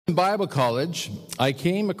In Bible college, I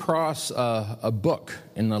came across a book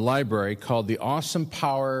in the library called The Awesome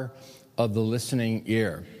Power of the Listening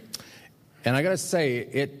Ear. And I got to say,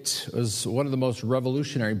 it was one of the most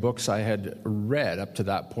revolutionary books I had read up to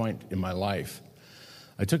that point in my life.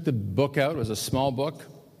 I took the book out. It was a small book.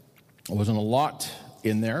 There wasn't a lot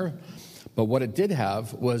in there, but what it did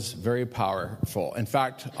have was very powerful. In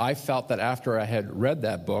fact, I felt that after I had read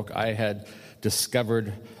that book, I had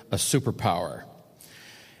discovered a superpower.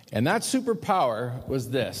 And that superpower was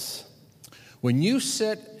this. When you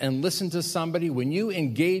sit and listen to somebody, when you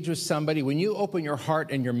engage with somebody, when you open your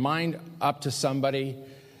heart and your mind up to somebody,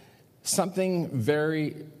 something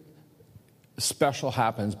very special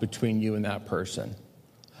happens between you and that person.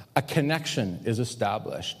 A connection is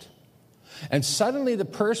established. And suddenly the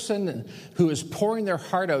person who is pouring their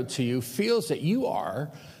heart out to you feels that you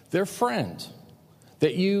are their friend,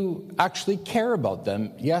 that you actually care about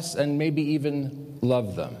them, yes, and maybe even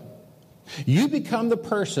love them. You become the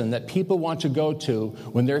person that people want to go to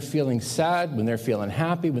when they're feeling sad, when they're feeling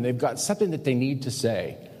happy, when they've got something that they need to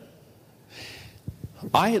say.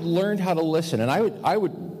 I had learned how to listen, and I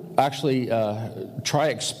would actually try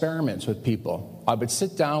experiments with people. I would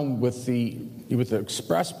sit down with the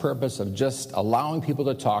express purpose of just allowing people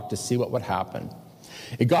to talk to see what would happen.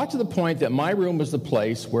 It got to the point that my room was the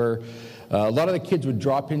place where a lot of the kids would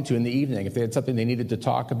drop into in the evening if they had something they needed to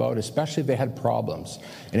talk about, especially if they had problems.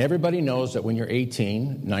 And everybody knows that when you're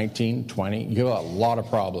 18, 19, 20, you have a lot of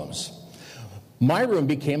problems. My room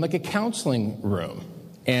became like a counseling room,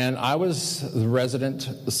 and I was the resident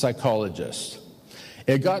psychologist.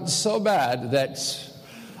 It got so bad that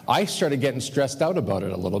I started getting stressed out about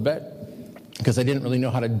it a little bit because I didn't really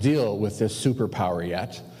know how to deal with this superpower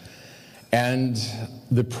yet. And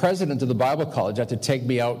the president of the Bible college had to take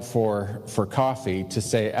me out for coffee to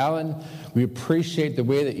say, Alan, we appreciate the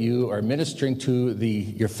way that you are ministering to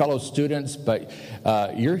your fellow students, but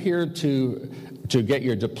you're here to get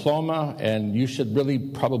your diploma, and you should really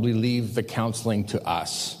probably leave the counseling to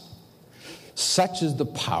us. Such is the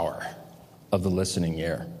power of the listening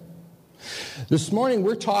ear. This morning,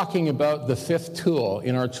 we're talking about the fifth tool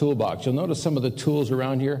in our toolbox. You'll notice some of the tools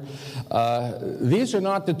around here. These are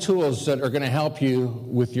not the tools that are going to help you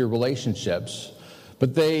with your relationships,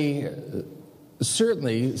 but they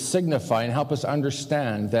certainly signify and help us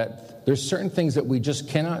understand that there's certain things that we just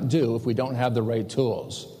cannot do if we don't have the right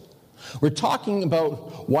tools. We're talking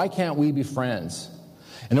about why can't we be friends?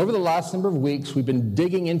 And over the last number of weeks, we've been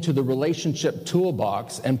digging into the relationship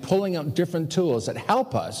toolbox and pulling out different tools that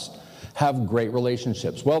help us have great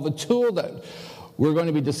relationships. Well, the tool that we're going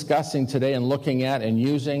to be discussing today and looking at and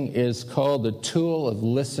using is called the tool of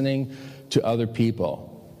listening to other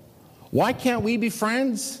people. Why can't we be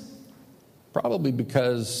friends? Probably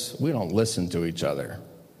because we don't listen to each other.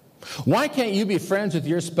 Why can't you be friends with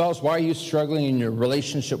your spouse? Why are you struggling in your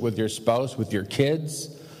relationship with your spouse, with your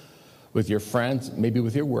kids, with your friends, maybe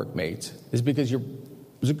with your workmates? It's because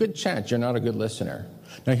there's a good chance you're not a good listener.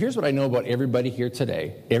 Now, here's what I know about everybody here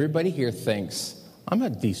today. Everybody here thinks, I'm a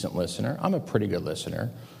decent listener. I'm a pretty good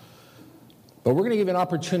listener. But we're going to give you an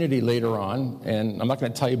opportunity later on, and I'm not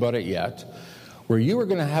going to tell you about it yet, where you are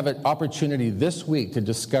going to have an opportunity this week to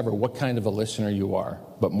discover what kind of a listener you are.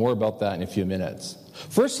 But more about that in a few minutes.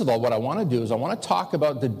 First of all, what I want to do is I want to talk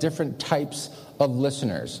about the different types of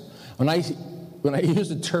listeners. When I use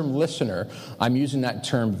the term listener, I'm using that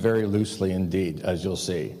term very loosely indeed, as you'll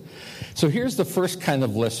see. So here's the first kind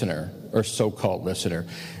of listener, or so-called listener.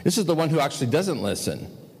 This is the one who actually doesn't listen.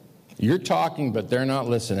 You're talking, but they're not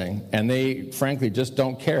listening, and they, frankly, just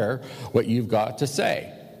don't care what you've got to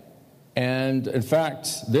say. And, in fact,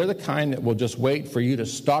 they're the kind that will just wait for you to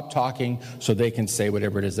stop talking so they can say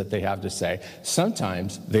whatever it is that they have to say.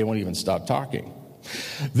 Sometimes they won't even stop talking.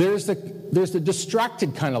 There's the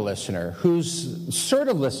distracted kind of listener who's sort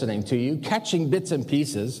of listening to you, catching bits and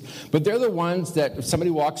pieces, but they're the ones that if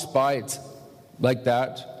somebody walks by, it's like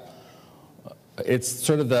that. It's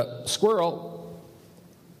sort of the squirrel,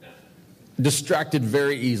 distracted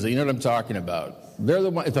very easily. You know what I'm talking about. They're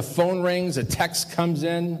the one. If the phone rings, a text comes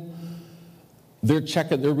in, they're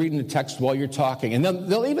reading the text while you're talking, and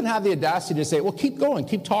they'll even have the audacity to say, "Well, keep going,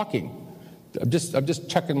 keep talking. I'm just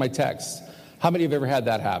checking my text." How many have ever had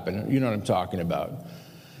that happen? You know what I'm talking about.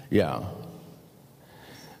 Yeah.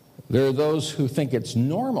 There are those who think it's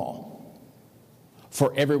normal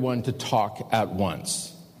for everyone to talk at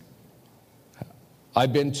once.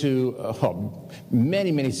 I've been to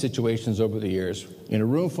many, many situations over the years in a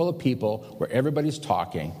room full of people where everybody's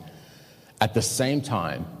talking at the same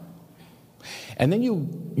time. And then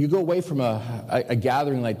you go away from a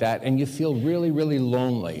gathering like that and you feel really, really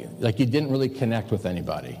lonely, like you didn't really connect with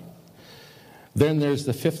anybody. Then there's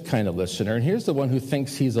the fifth kind of listener, and here's the one who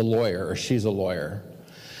thinks he's a lawyer or she's a lawyer.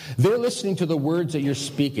 They're listening to the words that you're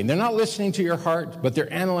speaking. They're not listening to your heart, but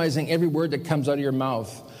they're analyzing every word that comes out of your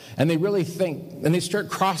mouth. And they really think, and they start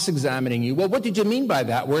cross-examining you. Well, what did you mean by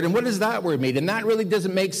that word? And what does that word mean? And that really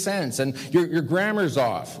doesn't make sense. And your grammar's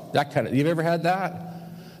off. That kind of, you've ever had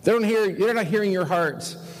that? They're not hearing your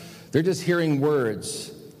heart. They're just hearing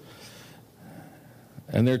words.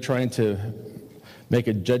 And they're trying to make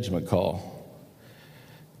a judgment call.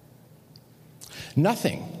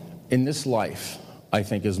 Nothing in this life, I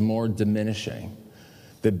think, is more diminishing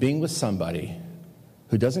than being with somebody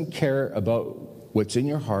who doesn't care about what's in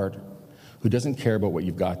your heart, who doesn't care about what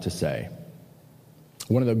you've got to say.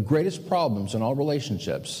 One of the greatest problems in all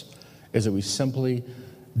relationships is that we simply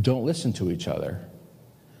don't listen to each other,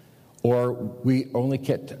 or we only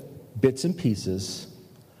get bits and pieces,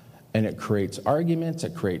 and it creates arguments,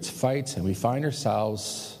 it creates fights, and we find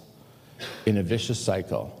ourselves in a vicious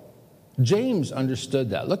cycle. James understood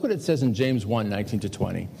that. Look what it says in James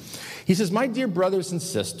 1:19-20. He says, my dear brothers and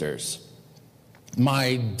sisters,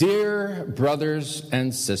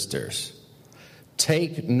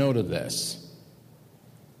 take note of this.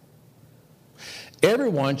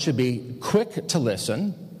 Everyone should be quick to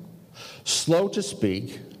listen, slow to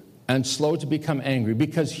speak, and slow to become angry,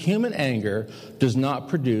 because human anger does not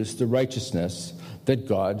produce the righteousness that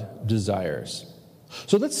God desires.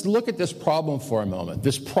 So let's look at this problem for a moment,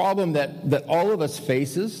 this problem that all of us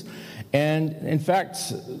faces. And in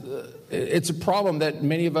fact, it's a problem that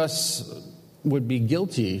many of us would be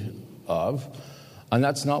guilty of, and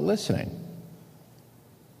that's not listening.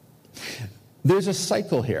 There's a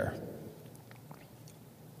cycle here.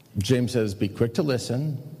 James says, be quick to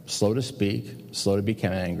listen, slow to speak, slow to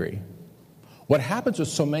become angry. What happens with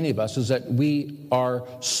so many of us is that we are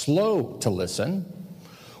slow to listen,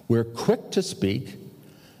 we're quick to speak,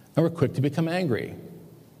 and we're quick to become angry.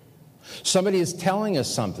 Somebody is telling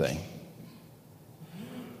us something,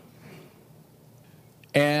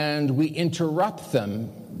 and we interrupt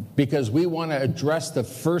them because we want to address the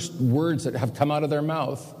first words that have come out of their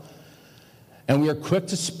mouth. And we are quick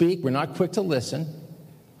to speak, we're not quick to listen.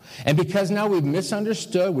 And because now we've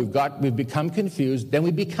misunderstood, we've become confused, then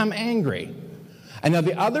we become angry. And now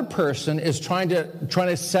the other person is trying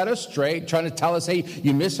to set us straight, trying to tell us, hey,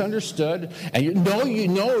 you misunderstood, and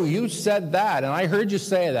you said that, and I heard you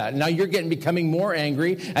say that. And now you're becoming more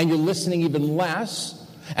angry, and you're listening even less,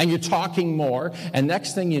 and you're talking more, and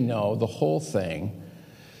next thing you know, the whole thing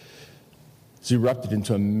is erupted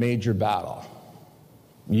into a major battle.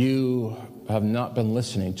 You have not been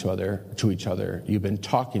listening to each other. You've been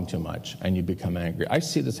talking too much, and you become angry. I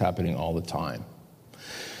see this happening all the time.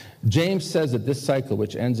 James says that this cycle,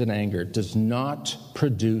 which ends in anger, does not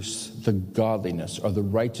produce the godliness or the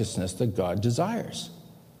righteousness that God desires.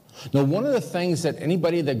 Now, one of the things that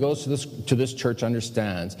anybody that goes to this church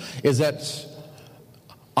understands is that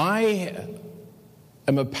I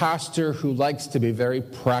am a pastor who likes to be very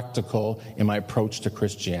practical in my approach to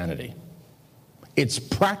Christianity. It's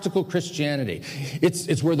practical Christianity.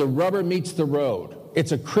 It's where the rubber meets the road.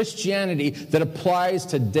 It's a Christianity that applies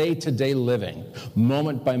to day-to-day living,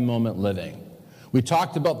 moment-by-moment living. We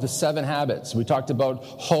talked about the 7 habits. We talked about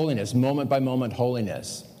holiness, moment-by-moment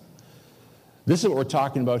holiness. This is what we're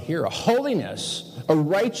talking about here, a holiness, a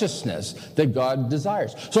righteousness that God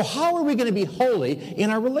desires. So how are we going to be holy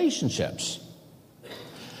in our relationships?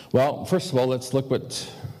 Well, first of all, let's look what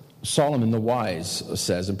Solomon the wise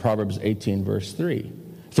says in Proverbs 18, verse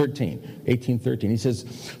 18:13. He says,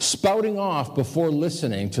 spouting off before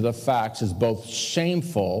listening to the facts is both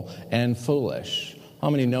shameful and foolish.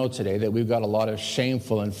 How many know today that we've got a lot of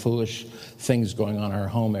shameful and foolish things going on in our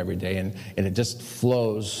home every day, and it just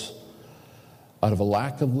flows out of a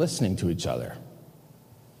lack of listening to each other?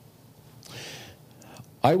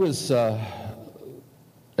 I was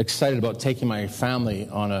excited about taking my family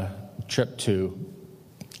on a trip to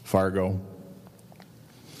Fargo.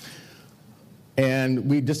 And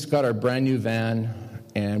we just got our brand new van,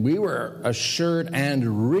 and we were assured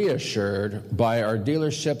and reassured by our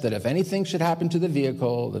dealership that if anything should happen to the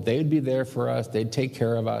vehicle, that they'd be there for us, they'd take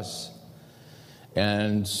care of us,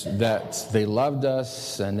 and that they loved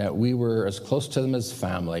us, and that we were as close to them as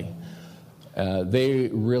family. They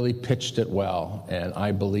really pitched it well, and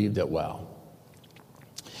I believed it well.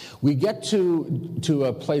 We get to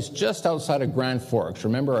a place just outside of Grand Forks.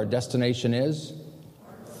 Remember, our destination is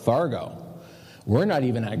Fargo. We're not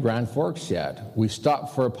even at Grand Forks yet. We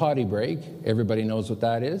stopped for a potty break. Everybody knows what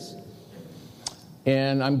that is.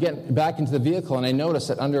 And I'm getting back into the vehicle, and I notice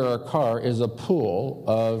that under our car is a pool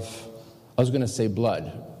of, I was going to say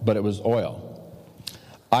blood, but it was oil.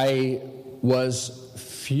 I was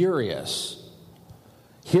furious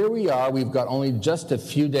here we are, we've got only just a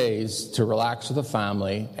few days to relax with the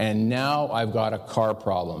family, and now I've got a car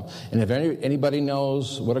problem. And if anybody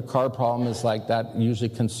knows what a car problem is like, that usually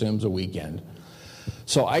consumes a weekend.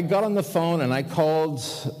 So I got on the phone and I called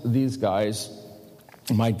these guys,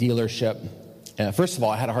 my dealership. First of all,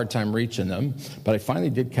 I had a hard time reaching them, but I finally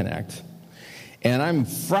did connect. And I'm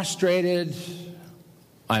frustrated,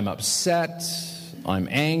 I'm upset, I'm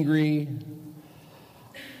angry.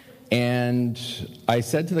 And I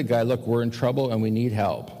said to the guy, look, we're in trouble and we need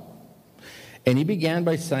help. And he began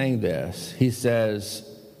by saying this. He says,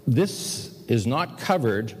 this is not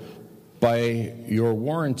covered by your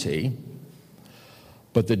warranty,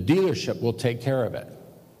 but the dealership will take care of it.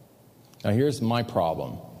 Now here's my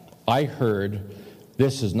problem. I heard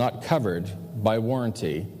this is not covered by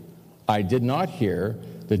warranty. I did not hear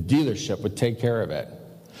the dealership would take care of it.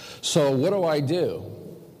 So what do?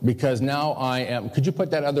 Because now I am, could you put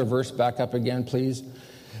that other verse back up again, please?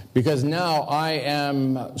 Because now I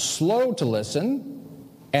am slow to listen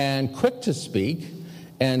and quick to speak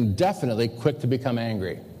and definitely quick to become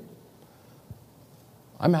angry.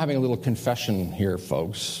 I'm having a little confession here,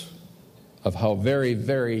 folks, of how very,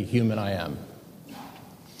 very human I am.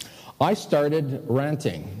 I started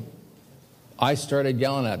ranting. I started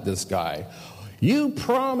yelling at this guy. You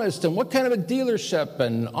promised, and what kind of a dealership,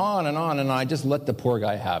 and on, and I just let the poor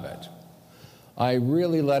guy have it. I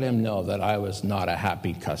really let him know that I was not a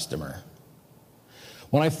happy customer.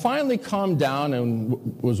 When I finally calmed down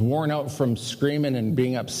and was worn out from screaming and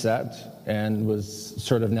being upset and was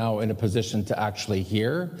sort of now in a position to actually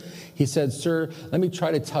hear, he said, sir, let me try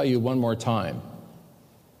to tell you one more time.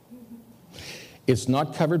 It's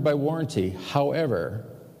not covered by warranty. However,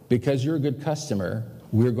 because you're a good customer,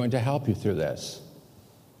 we're going to help you through this.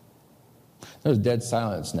 There's dead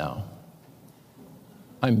silence now.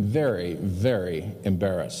 I'm very, very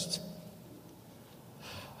embarrassed.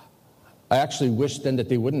 I actually wish then that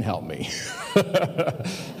they wouldn't help me. But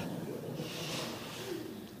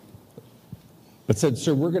said,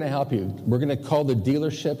 sir, we're going to help you. We're going to call the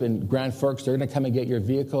dealership in Grand Forks. They're going to come and get your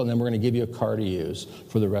vehicle, and then we're going to give you a car to use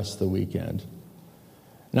for the rest of the weekend.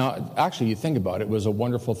 Now, actually, you think about it, it was a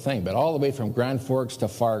wonderful thing. But all the way from Grand Forks to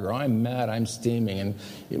Fargo, I'm mad, I'm steaming.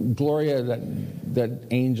 And Gloria, that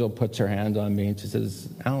angel, puts her hand on me and she says,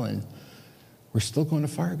 Alan, we're still going to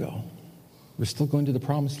Fargo. We're still going to the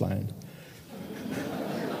promised land.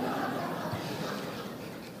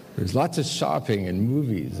 There's lots of shopping and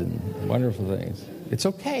movies and wonderful things. It's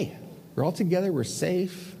okay. We're all together. We're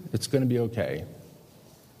safe. It's going to be okay.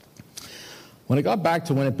 When I got back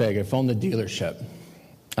to Winnipeg, I phoned the dealership.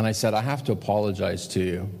 And I said, I have to apologize to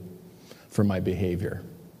you for my behavior.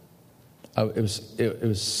 It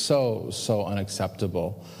was so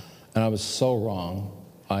unacceptable. And I was so wrong.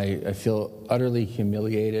 I feel utterly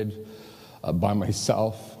humiliated by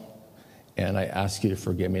myself. And I ask you to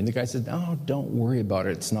forgive me. And the guy said, no, don't worry about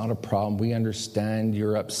it. It's not a problem. We understand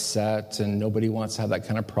you're upset. And nobody wants to have that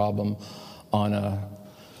kind of problem on a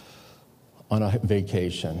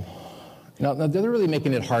vacation. Now, they're really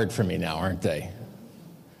making it hard for me now, aren't they?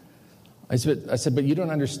 I said, but you don't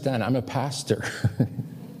understand. I'm a pastor.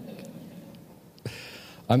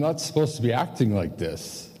 I'm not supposed to be acting like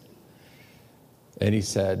this. And he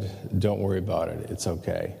said, don't worry about it. It's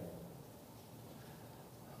okay.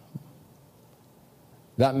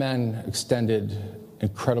 That man extended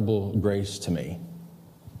incredible grace to me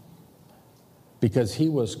because he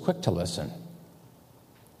was quick to listen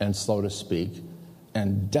and slow to speak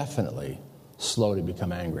and definitely slow to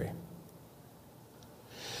become angry.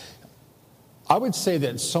 I would say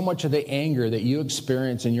that so much of the anger that you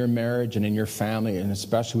experience in your marriage and in your family, and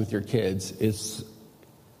especially with your kids, is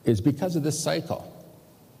because of this cycle.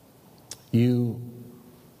 You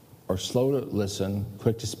are slow to listen,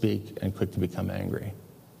 quick to speak, and quick to become angry.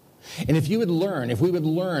 And if we would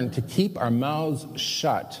learn to keep our mouths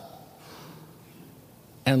shut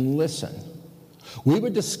and listen, we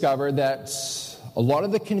would discover that a lot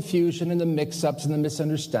of the confusion and the mix-ups and the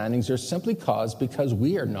misunderstandings are simply caused because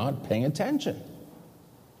we are not paying attention.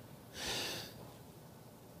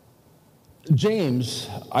 James,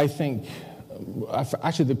 I think,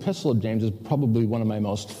 actually the Epistle of James is probably one of my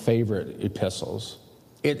most favorite epistles.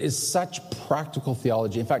 It is such practical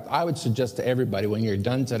theology. In fact, I would suggest to everybody when you're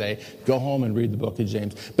done today, go home and read the book of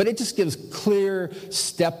James. But it just gives clear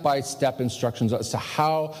step-by-step instructions as to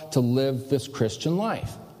how to live this Christian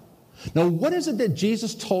life. Now, what is it that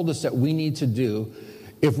Jesus told us that we need to do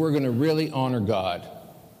if we're going to really honor God?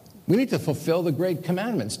 We need to fulfill the great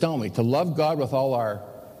commandments, don't we? To love God with all our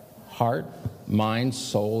heart, mind,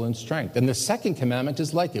 soul, and strength. And the second commandment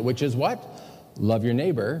is like it, which is what? Love your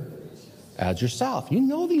neighbor as yourself. You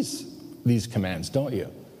know these commands, don't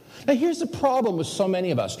you? Now, here's the problem with so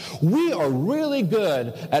many of us. We are really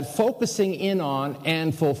good at focusing in on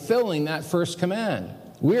and fulfilling that first command.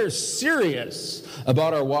 We're serious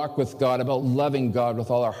about our walk with God, about loving God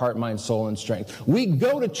with all our heart, mind, soul, and strength. We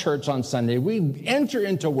go to church on Sunday. We enter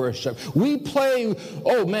into worship. We play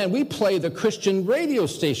the Christian radio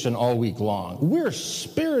station all week long. We're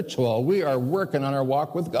spiritual. We are working on our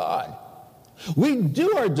walk with God. We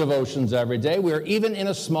do our devotions every day. We're even in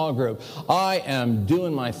a small group. I am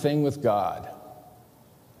doing my thing with God.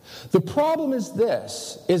 The problem is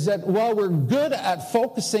that while we're good at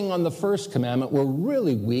focusing on the first commandment, we're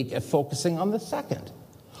really weak at focusing on the second,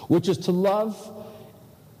 which is to love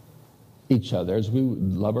each other as we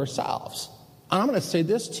love ourselves. And I'm going to say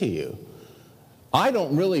this to you. I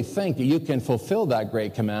don't really think that you can fulfill that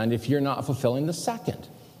great command if you're not fulfilling the second.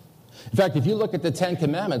 In fact, if you look at the 10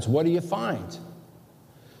 Commandments, what do you find?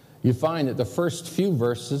 You find that the first few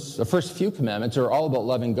commandments are all about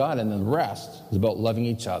loving God, and then the rest is about loving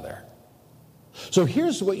each other. So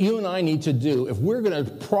here's what you and I need to do if we're going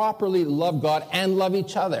to properly love God and love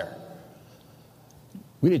each other.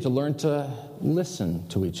 We need to learn to listen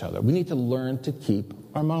to each other. We need to learn to keep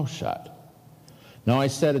our mouth shut. Now, I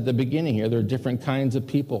said at the beginning here, there are different kinds of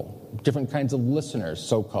people, different kinds of listeners,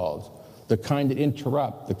 so-called. The kind that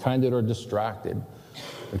interrupt, the kind that are distracted,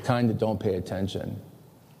 the kind that don't pay attention.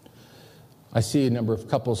 I see a number of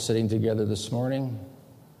couples sitting together this morning.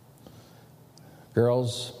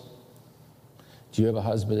 Girls, do you have a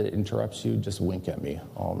husband that interrupts you? Just wink at me.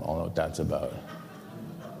 I'll know what that's about.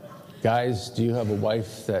 Guys, do you have a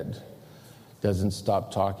wife that doesn't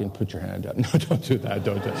stop talking? Put your hand up. No, don't do that.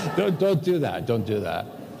 Don't do that. Don't do that.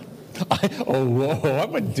 I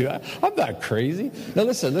wouldn't do that. I'm not crazy. Now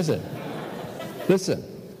listen.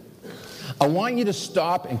 I want you to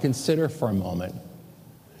stop and consider for a moment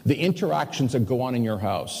the interactions that go on in your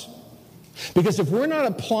house. Because if we're not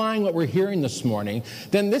applying what we're hearing this morning,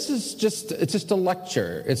 then it's just a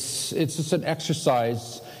lecture. It's just an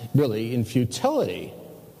exercise, really, in futility.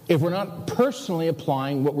 If we're not personally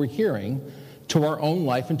applying what we're hearing to our own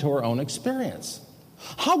life and to our own experience.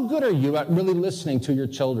 How good are you at really listening to your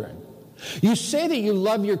children? You say that you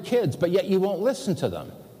love your kids, but yet you won't listen to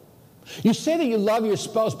them. You say that you love your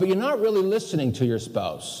spouse, but you're not really listening to your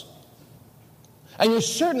spouse. And you're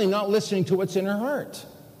certainly not listening to what's in her heart.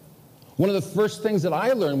 One of the first things that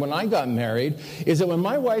I learned when I got married is that when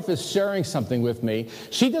my wife is sharing something with me,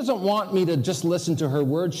 she doesn't want me to just listen to her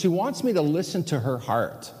words. She wants me to listen to her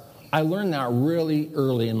heart. I learned that really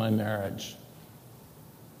early in my marriage.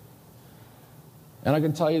 And I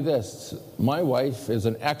can tell you this, my wife is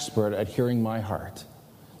an expert at hearing my heart.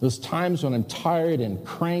 There's times when I'm tired and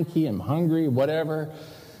cranky and hungry, whatever,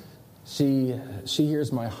 she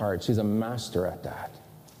hears my heart. She's a master at that.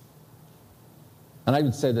 And I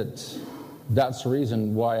would say that that's the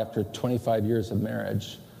reason why after 25 years of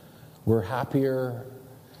marriage, we're happier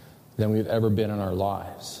than we've ever been in our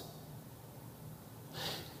lives.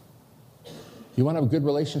 You want to have a good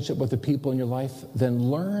relationship with the people in your life? Then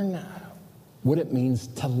learn what it means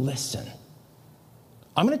to listen.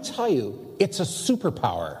 I'm going to tell you, it's a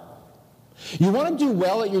superpower. You want to do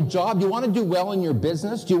well at your job? You want to do well in your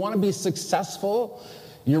business? Do you want to be successful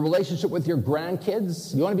in your relationship with your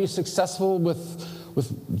grandkids? You want to be successful with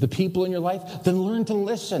the people in your life? Then learn to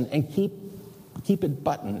listen and keep it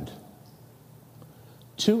buttoned.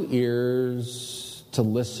 2 ears to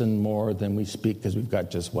listen more than we speak because we've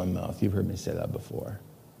got just one mouth. You've heard me say that before.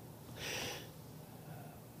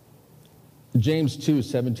 James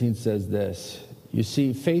 2:17 says this. You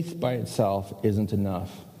see, faith by itself isn't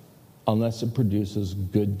enough unless it produces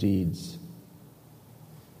good deeds.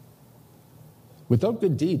 Without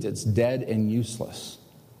good deeds, it's dead and useless.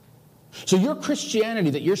 So your Christianity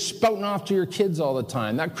that you're spouting off to your kids all the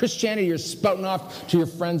time, that Christianity you're spouting off to your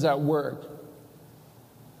friends at work,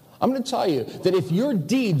 I'm going to tell you that if your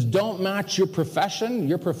deeds don't match your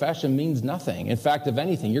profession means nothing. In fact, if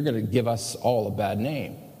anything, you're going to give us all a bad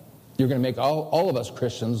name. You're going to make all of us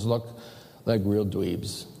Christians look like real dweebs.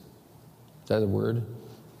 Is that a word?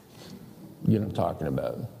 You know what I'm talking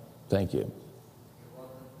about. Thank you.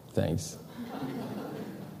 Thanks.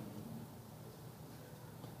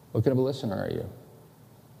 What kind of a listener are you?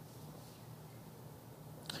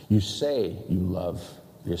 You say you love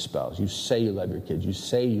your spouse. You say you love your kids. You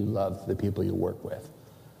say you love the people you work with.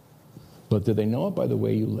 But do they know it by the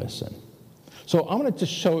way you listen? So I'm going to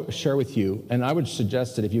just share with you, and I would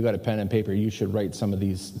suggest that if you got a pen and paper, you should write some of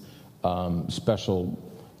these special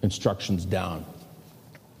instructions down.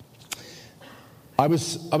 I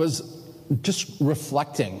was just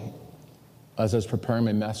reflecting as I was preparing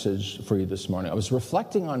my message for you this morning. I was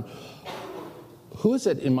reflecting on who is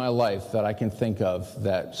it in my life that I can think of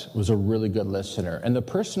that was a really good listener? And the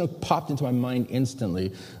person who popped into my mind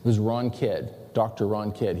instantly was Ron Kidd, Dr.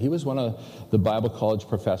 Ron Kidd. He was one of the Bible college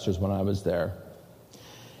professors when I was there.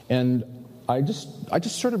 And I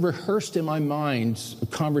just sort of rehearsed in my mind a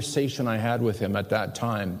conversation I had with him at that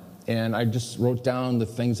time. And I just wrote down the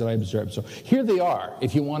things that I observed. So here they are,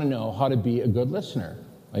 if you want to know how to be a good listener.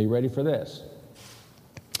 Are you ready for this?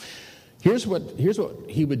 Here's what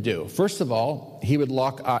he would do. First of all, he would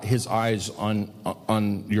lock his eyes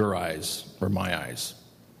on your eyes, or my eyes.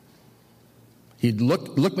 He'd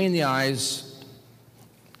look me in the eyes,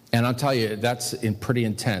 and I'll tell you, that's pretty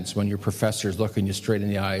intense when your professor's looking you straight in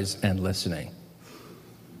the eyes and listening.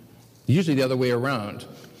 Usually the other way around.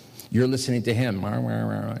 You're listening to him.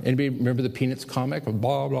 Anybody remember the Peanuts comic?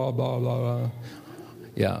 Blah, blah, blah, blah, blah.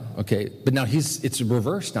 Yeah, okay. But now it's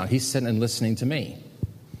reversed now. He's sitting and listening to me.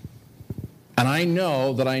 And I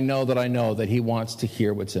know that he wants to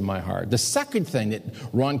hear what's in my heart. The second thing that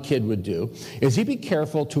Ron Kidd would do is he'd be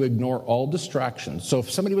careful to ignore all distractions. So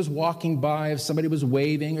if somebody was walking by, if somebody was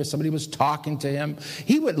waving, or somebody was talking to him,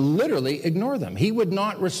 he would literally ignore them. He would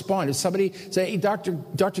not respond. If somebody said, hey,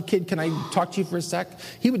 Dr. Kidd, can I talk to you for a sec?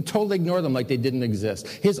 He would totally ignore them like they didn't exist.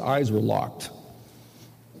 His eyes were locked.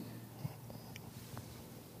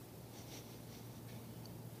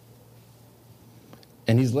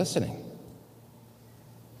 And he's listening,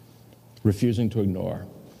 refusing to ignore.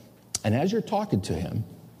 And as you're talking to him,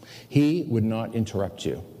 he would not interrupt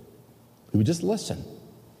you. He would just listen.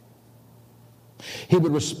 He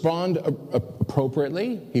would respond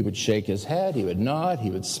appropriately. He would shake his head. He would nod. He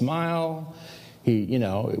would smile.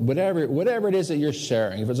 Whatever it is that you're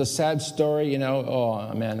sharing. If it's a sad story,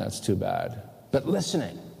 oh man, that's too bad. But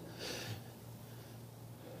listening,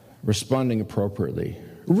 responding appropriately.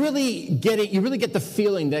 You really get the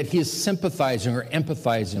feeling that he is sympathizing or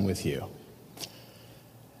empathizing with you.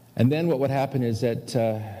 And then what would happen is that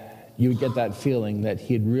you would get that feeling that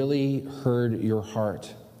he had really heard your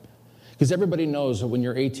heart. Because everybody knows that when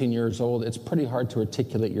you're 18 years old, it's pretty hard to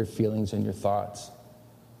articulate your feelings and your thoughts.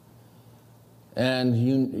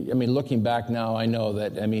 And looking back now, I know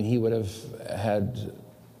that, he would have had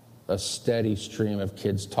a steady stream of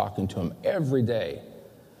kids talking to him every day,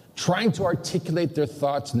 trying to articulate their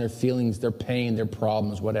thoughts and their feelings, their pain, their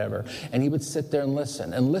problems, whatever. And he would sit there and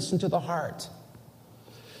listen to the heart.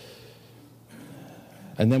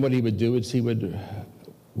 And then what he would do is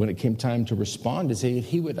when it came time to respond,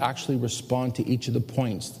 he would actually respond to each of the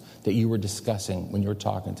points that you were discussing when you were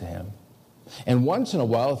talking to him. And once in a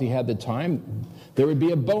while, if he had the time, there would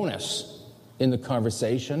be a bonus in the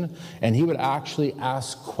conversation, and he would actually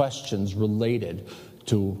ask questions related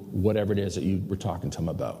to whatever it is that you were talking to him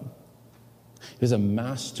about. He was a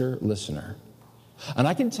master listener. And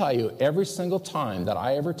I can tell you, every single time that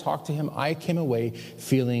I ever talked to him, I came away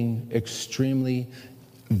feeling extremely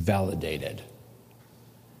validated.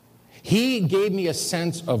 He gave me a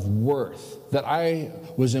sense of worth, that I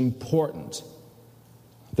was important,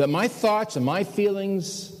 that my thoughts and my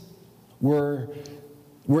feelings were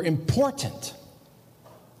important.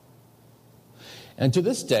 And to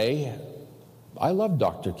this day, I love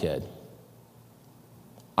Dr. Kidd.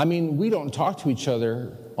 We don't talk to each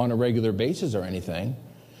other on a regular basis or anything.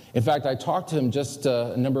 In fact, I talked to him just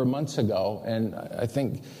a number of months ago, and I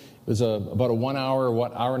think it was about a 1 hour,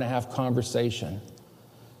 hour and a half conversation.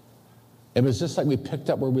 It was just like we picked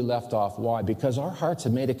up where we left off. Why? Because our hearts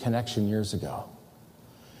had made a connection years ago.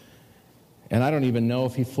 And I don't even know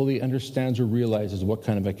if he fully understands or realizes what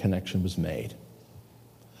kind of a connection was made.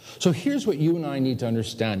 So here's what you and I need to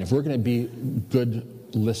understand if we're going to be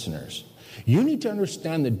good listeners. You need to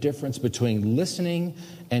understand the difference between listening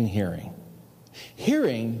and hearing.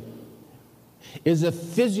 Hearing is a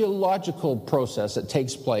physiological process that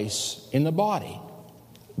takes place in the body.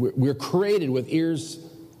 We're created with ears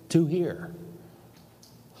to hear.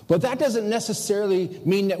 But that doesn't necessarily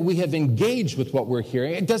mean that we have engaged with what we're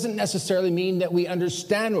hearing. It doesn't necessarily mean that we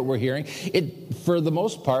understand what we're hearing. It, for the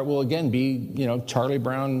most part, will again be, Charlie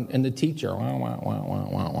Brown and the teacher. Wah, wah, wah, wah,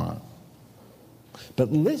 wah, wah.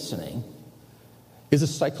 But listening is a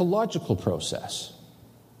psychological process.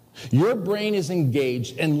 Your brain is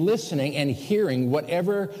engaged in listening and hearing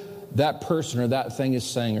whatever that person or that thing is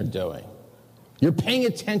saying or doing. You're paying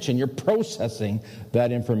attention. You're processing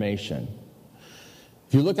that information.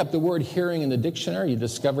 If you look up the word hearing in the dictionary, you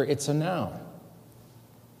discover it's a noun.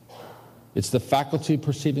 It's the faculty of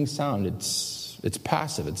perceiving sound. It's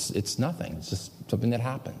passive. It's nothing. It's just something that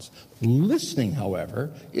happens. Listening,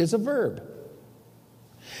 however, is a verb.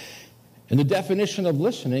 And the definition of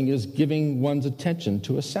listening is giving one's attention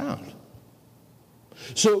to a sound.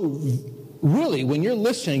 So really, when you're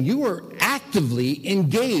listening, you are actively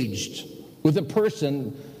engaged with the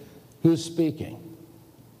person who's speaking.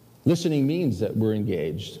 Listening means that we're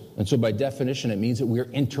engaged. And so by definition, it means that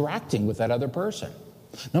we're interacting with that other person.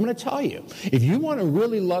 Now, I'm going to tell you, if you want to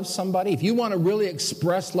really love somebody, if you want to really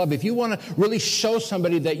express love, if you want to really show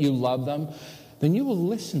somebody that you love them, then you will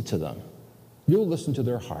listen to them. You will listen to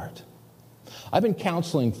their heart. I've been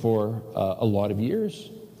counseling for a lot of years,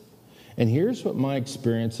 and here's what my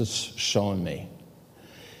experience has shown me.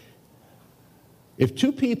 If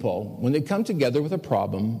two people, when they come together with a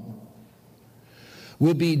problem,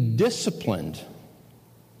 will be disciplined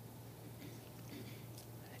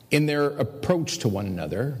in their approach to one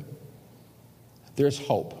another, there's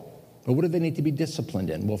hope. But what do they need to be disciplined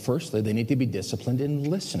in? Well, firstly, they need to be disciplined in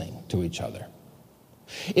listening to each other.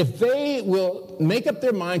 If they will make up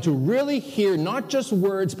their mind to really hear not just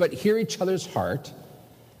words, but hear each other's heart,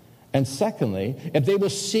 and secondly, if they will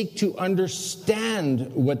seek to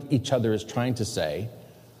understand what each other is trying to say,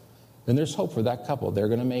 then there's hope for that couple. They're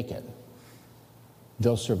going to make it.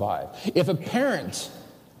 They'll survive. If a parent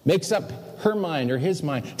makes up her mind or his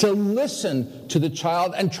mind to listen to the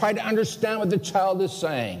child and try to understand what the child is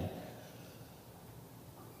saying,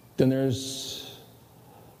 then there's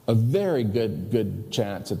a very good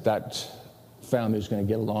chance that family is going to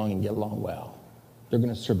get along and get along well. They're going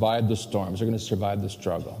to survive the storms. They're going to survive the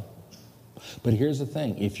struggle. But here's the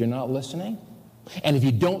thing. If you're not listening, and if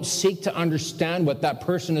you don't seek to understand what that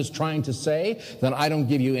person is trying to say, then I don't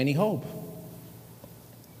give you any hope.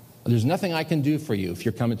 There's nothing I can do for you if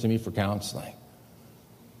you're coming to me for counseling.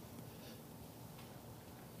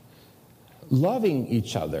 Loving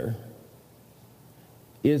each other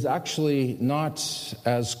is actually not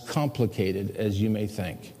as complicated as you may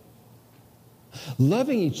think.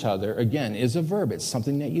 Loving each other, again, is a verb. It's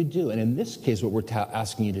something that you do. And in this case, what we're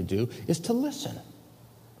asking you to do is to listen.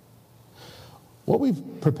 What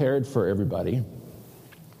we've prepared for everybody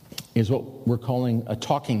is what we're calling a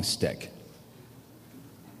talking stick.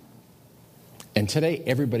 And today,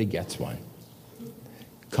 everybody gets one.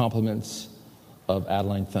 Compliments of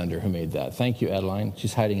Adeline Thunder, who made that. Thank you, Adeline.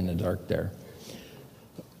 She's hiding in the dark there.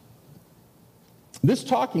 This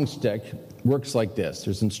talking stick works like this.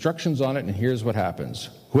 There's instructions on it, and here's what happens.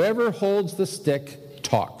 Whoever holds the stick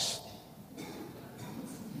talks.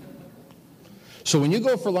 So when you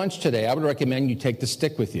go for lunch today, I would recommend you take the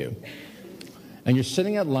stick with you. And you're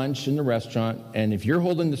sitting at lunch in the restaurant, and if you're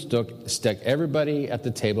holding the stick, everybody at the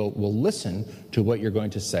table will listen to what you're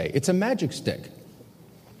going to say. It's a magic stick.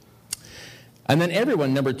 And then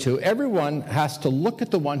everyone, number two, everyone has to look at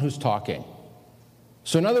the one who's talking.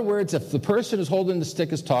 So in other words, if the person who's holding the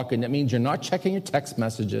stick is talking, that means you're not checking your text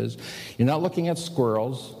messages, you're not looking at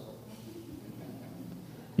squirrels,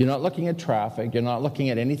 you're not looking at traffic, you're not looking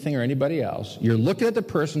at anything or anybody else. You're looking at the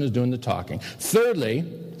person who's doing the talking. Thirdly,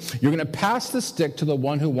 you're going to pass the stick to the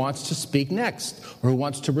one who wants to speak next or who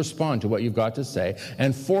wants to respond to what you've got to say.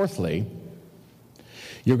 And fourthly,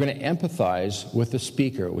 you're going to empathize with the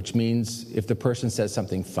speaker, which means if the person says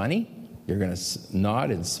something funny, you're going to nod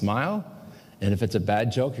and smile. And if it's a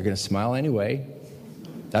bad joke, you're going to smile anyway.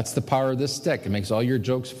 That's the power of this stick. It makes all your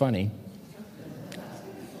jokes funny.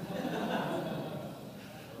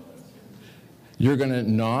 You're going to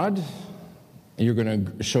nod. You're going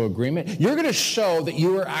to show agreement. You're going to show that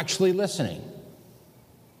you are actually listening.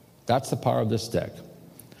 That's the power of this stick.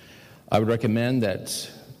 I would recommend that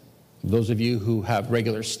those of you who have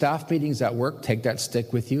regular staff meetings at work, take that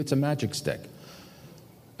stick with you. It's a magic stick.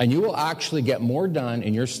 And you will actually get more done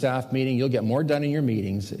in your staff meeting. You'll get more done in your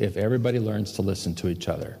meetings if everybody learns to listen to each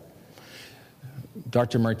other.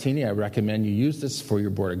 Dr. Martini, I recommend you use this for your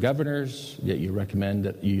Board of Governors. Yet you recommend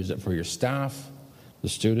that you use it for your staff, the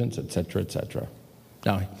students, etc., etc.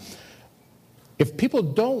 Now, if people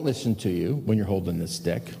don't listen to you when you're holding this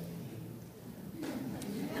stick,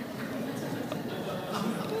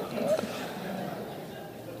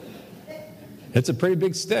 it's a pretty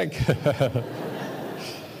big stick.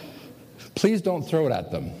 Please don't throw it at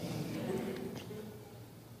them.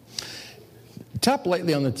 Tap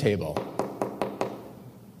lightly on the table,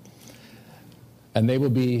 and they will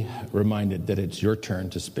be reminded that it's your turn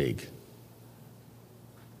to speak.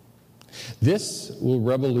 This will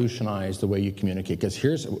revolutionize the way you communicate. Because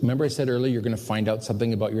remember I said earlier, you're going to find out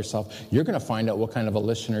something about yourself. You're going to find out what kind of a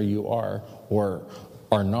listener you are or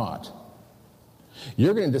are not.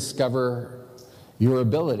 You're going to discover your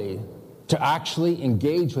ability to actually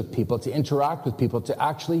engage with people, to interact with people, to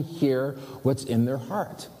actually hear what's in their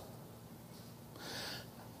heart.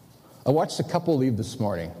 I watched a couple leave this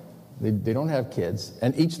morning. They don't have kids,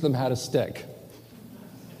 and each of them had a stick.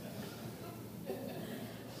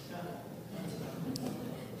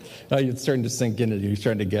 It's starting to sink into you. You're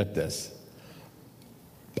starting to get this.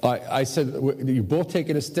 I said, you're both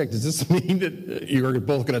taking a stick. Does this mean that you're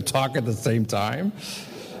both going to talk at the same time?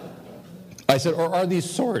 I said, or are these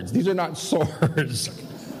swords? These are not swords.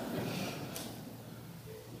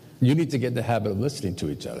 You need to get in the habit of listening to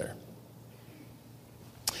each other.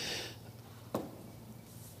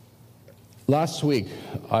 Last week,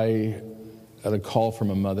 I had a call from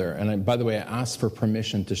a mother, and by the way, I asked for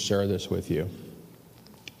permission to share this with you.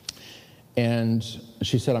 And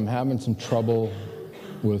she said, I'm having some trouble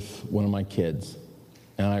with one of my kids,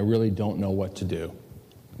 and I really don't know what to do.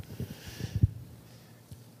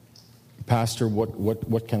 Pastor,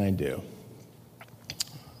 what can I do?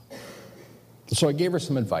 So I gave her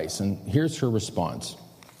some advice, and here's her response.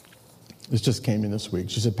 This just came in this week.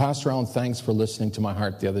 She said, Pastor Allen, thanks for listening to my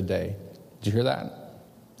heart the other day. Did you hear that?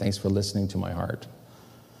 Thanks for listening to my heart.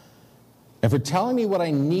 And for telling me what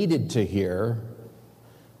I needed to hear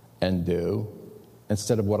and do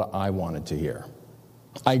instead of what I wanted to hear.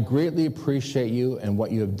 I greatly appreciate you and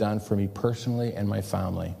what you have done for me personally and my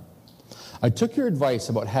family. I took your advice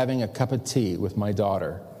about having a cup of tea with my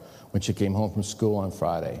daughter when she came home from school on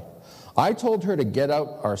Friday. I told her to get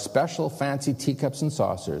out our special fancy teacups and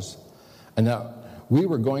saucers and that we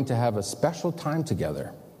were going to have a special time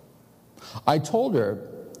together. I told her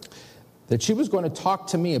that she was going to talk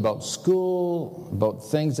to me about school, about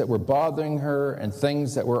things that were bothering her and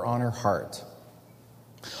things that were on her heart.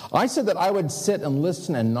 I said that I would sit and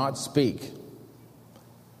listen and not speak.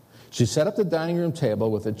 She set up the dining room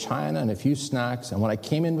table with a china and a few snacks, and when I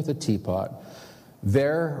came in with a teapot,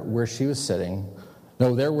 there where she was sitting,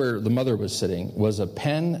 there where the mother was sitting, was a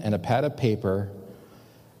pen and a pad of paper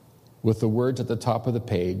with the words at the top of the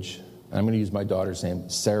page, and I'm going to use my daughter's name,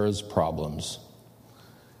 Sarah's Problems,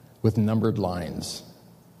 with numbered lines.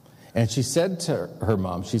 And she said to her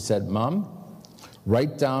mom, she said, Mom,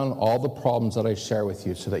 write down all the problems that I share with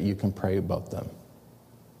you so that you can pray about them.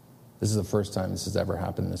 This is the first time this has ever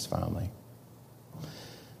happened in this family.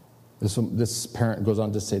 This parent goes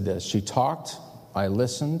on to say this. She talked, I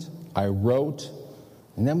listened, I wrote,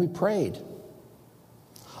 and then we prayed.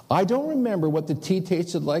 I don't remember what the tea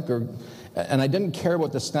tasted like, and I didn't care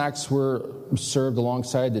what the snacks were served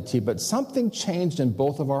alongside the tea, but something changed in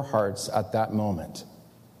both of our hearts at that moment.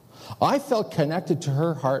 I felt connected to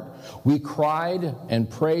her heart. We cried and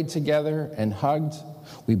prayed together and hugged.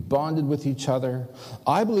 We bonded with each other.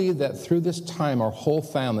 I believe that through this time, our whole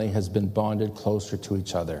family has been bonded closer to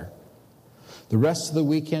each other. The rest of the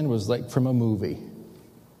weekend was like from a movie.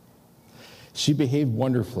 She behaved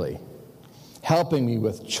wonderfully, helping me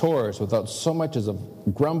with chores without so much as a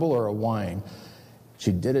grumble or a whine.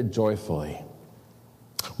 She did it joyfully.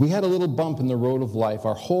 We had a little bump in the road of life.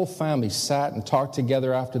 Our whole family sat and talked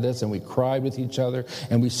together after this, and we cried with each other,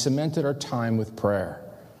 and we cemented our time with prayer.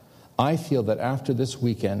 I feel that after this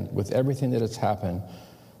weekend, with everything that has happened,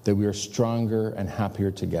 that we are stronger and happier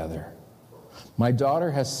together. My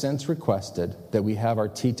daughter has since requested that we have our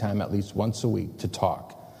tea time at least once a week to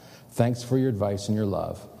talk. Thanks for your advice and your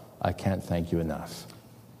love. I can't thank you enough.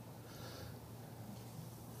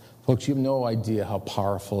 Folks, you have no idea how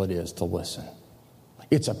powerful it is to listen.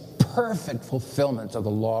 It's a perfect fulfillment of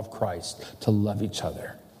the law of Christ to love each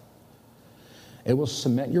other. It will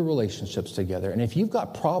cement your relationships together. And if you've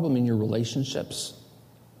got problem in your relationships,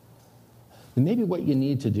 then maybe what you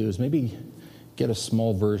need to do is maybe get a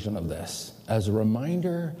small version of this as a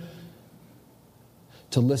reminder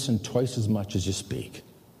to listen twice as much as you speak.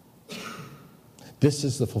 This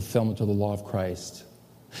is the fulfillment of the law of Christ.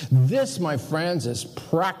 This, my friends, is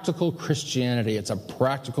practical Christianity. It's a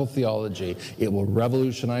practical theology. It will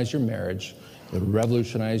revolutionize your marriage. It will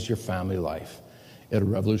revolutionize your family life. It will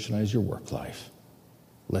revolutionize your work life.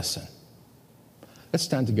 Listen. Let's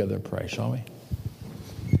stand together and pray, shall we?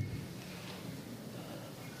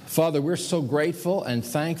 Father, we're so grateful and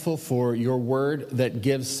thankful for your word that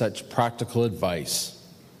gives such practical advice.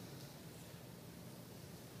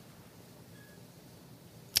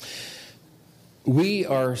 We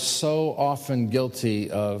are so often guilty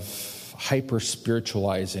of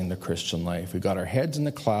hyper-spiritualizing the Christian life. We've got our heads in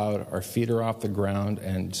the cloud, our feet are off the ground,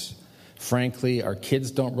 and frankly, our kids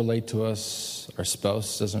don't relate to us, our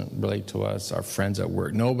spouse doesn't relate to us, our friends at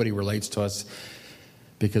work, nobody relates to us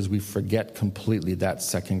because we forget completely that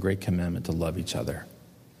second great commandment to love each other.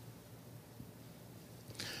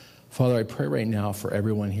 Father, I pray right now for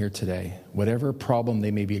everyone here today, whatever problem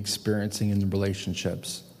they may be experiencing in the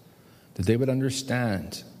relationships, that they would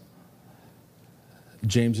understand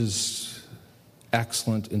James's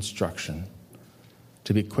excellent instruction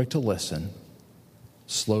to be quick to listen,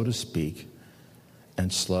 slow to speak,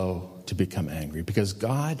 and slow to become angry. Because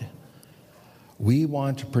God, We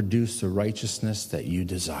want to produce the righteousness that you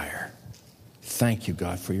desire. Thank you,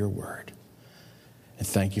 God, for your word. And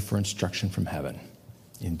thank you for instruction from heaven.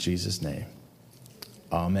 In Jesus' name,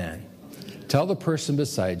 amen. Tell the person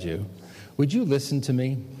beside you, would you listen to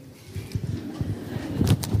me?